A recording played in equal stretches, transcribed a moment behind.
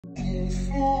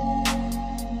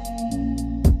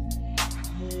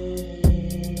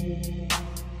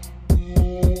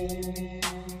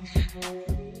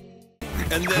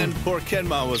And then poor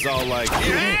Kenma was all like, "No,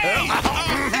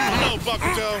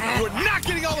 Buckato, we're not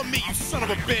getting all of me, you son of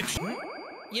a bitch!"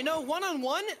 You know,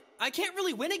 one-on-one, I can't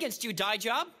really win against you, Dye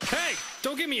Job. Hey,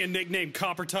 don't give me a nickname,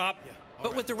 Copper Top.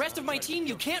 But with the rest of my team,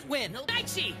 you can't win.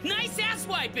 Daichi, nice ass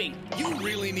wiping! You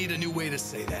really need a new way to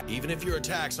say that. Even if your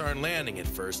attacks aren't landing at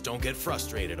first, don't get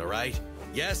frustrated, all right?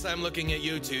 Yes, I'm looking at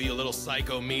you two, you little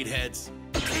psycho meatheads.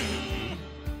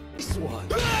 This one.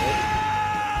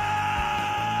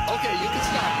 Okay, you can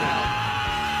stop now.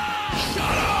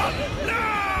 Shut up!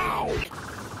 Now!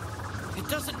 It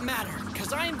doesn't matter,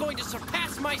 because I am going to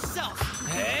surpass myself.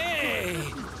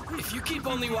 Hey! If you keep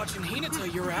only watching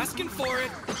Hinata, you're asking for it.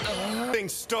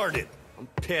 Things started. I'm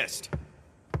pissed.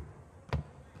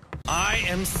 I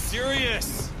am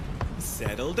serious.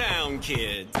 Settle down,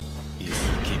 kids. You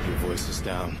keep your voices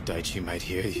down. Daichi might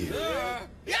hear you.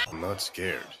 I'm not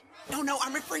scared. No,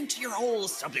 I'm referring to your whole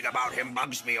something about him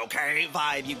bugs me, okay?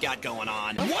 Vibe you got going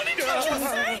on. What did you just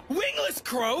say? Wingless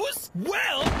crows?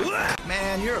 Well...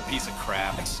 Man, you're a piece of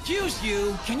crap. Excuse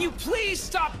you, can you please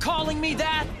stop calling me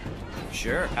that?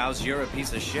 Sure, how's you're a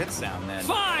piece of shit sound then?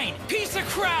 Fine, piece of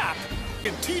crap!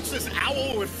 You can teach this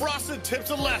owl with frosted tips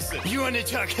a lesson. You want to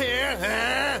talk here,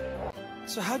 huh?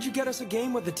 So how'd you get us a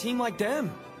game with a team like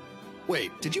them?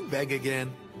 Wait, did you beg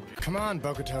again? Come on,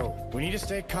 Bokuto. We need to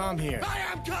stay calm here. I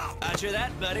am calm! Roger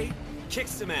that, buddy. Kick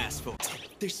some ass for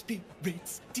their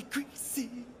spirits decreases.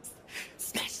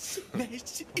 Smash,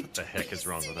 smash. What the heck is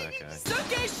wrong with that guy?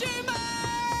 Sukeshima!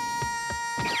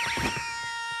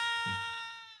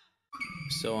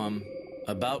 So,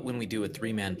 about when we do a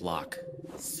three-man block.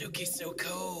 Suki's so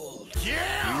cold.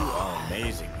 Yeah! You are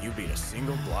amazing. You beat a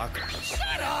single blocker.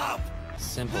 Shut up!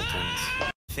 Simpletons.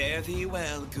 Fare thee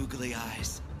well, googly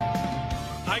eyes.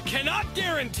 I cannot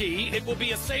guarantee it will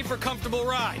be a safe or comfortable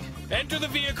ride. Enter the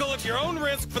vehicle at your own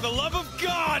risk. For the love of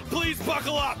God, please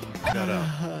buckle up. Shut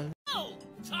up. Oh,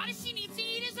 Tadashi needs to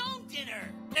eat his own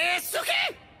dinner.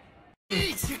 Suki!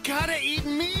 Eat! You gotta eat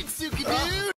meat, Suki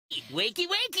dude! Wakey,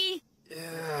 wakey!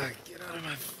 Yeah, get out of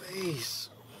my face.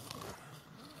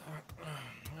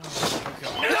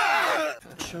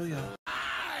 I'll show you.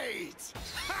 Right!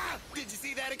 Ha! Did you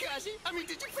see that, Akashi? I mean,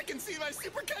 did you freaking see my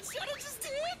supercut shot I just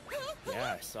did?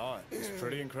 Yeah, I saw it. It's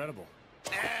pretty incredible.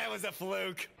 It was a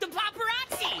fluke. The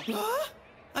paparazzi! Huh?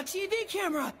 A TV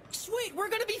camera! Sweet, we're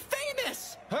gonna be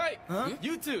famous! Hey,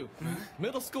 you two,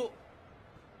 middle school,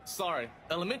 sorry,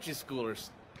 elementary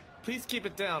schoolers, please keep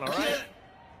it down, all right?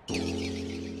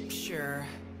 Sure.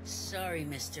 Sorry,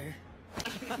 mister.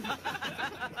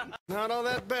 Not all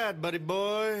that bad, buddy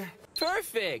boy.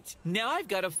 Perfect! Now I've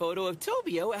got a photo of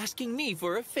Tobio asking me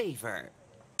for a favor.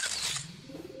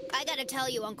 I gotta tell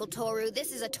you, Uncle Toru,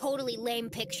 this is a totally lame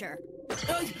picture.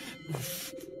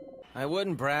 I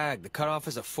wouldn't brag. The cutoff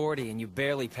is a 40 and you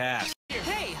barely passed.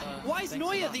 Hey, why is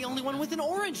Noya the only one with an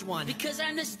orange one? Because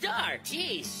I'm the star.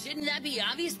 Jeez, shouldn't that be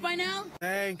obvious by now?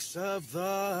 Banks of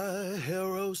the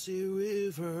Hiroshi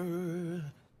River.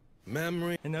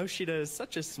 Memory. And Oshida is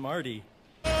such a smarty.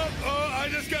 I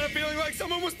just got a feeling like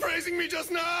someone was praising me just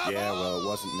now. Yeah, well, it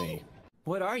wasn't me.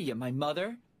 What are you, my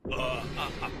mother?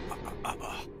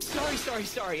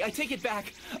 Sorry. I take it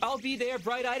back. I'll be there,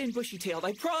 bright-eyed and bushy-tailed.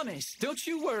 I promise. Don't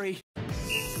you worry.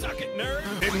 Suck it, nerd.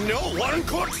 And no one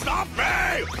could stop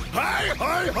me! Hey!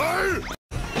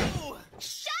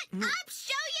 Shut up,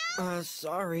 Shoyo!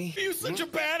 Sorry. You such a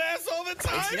badass all the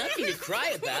time! It's nothing to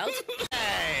cry about.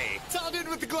 Hey! Tall dude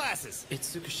with the glasses.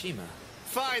 It's Tsukushima.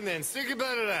 Fine then, Suki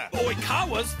better that.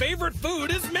 Oikawa's favorite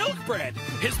food is milk bread.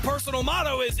 His personal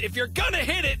motto is, if you're gonna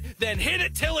hit it, then hit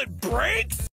it till it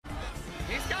breaks.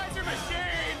 These guys are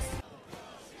machines!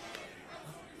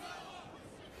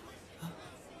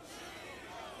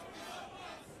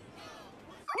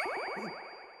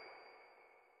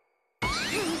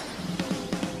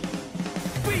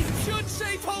 We should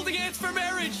save holding hands for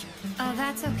marriage. Oh,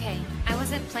 that's okay. I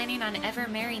wasn't planning on ever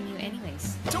marrying you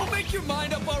anyways. Don't make your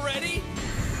mind up already.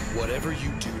 Whatever you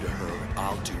do to her,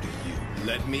 I'll do to you.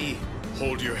 Let me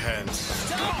hold your hands.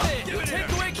 Stop it! Take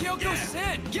away Kyoko's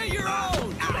sin. Get your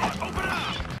own. Open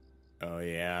up! Oh,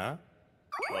 yeah?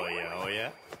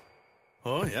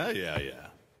 Oh, yeah.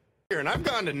 Here, and I've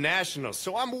gone to nationals,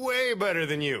 so I'm way better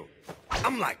than you.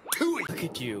 I'm like Tui. Look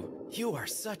at you. You are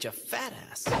such a fat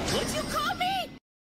ass. What'd you call me?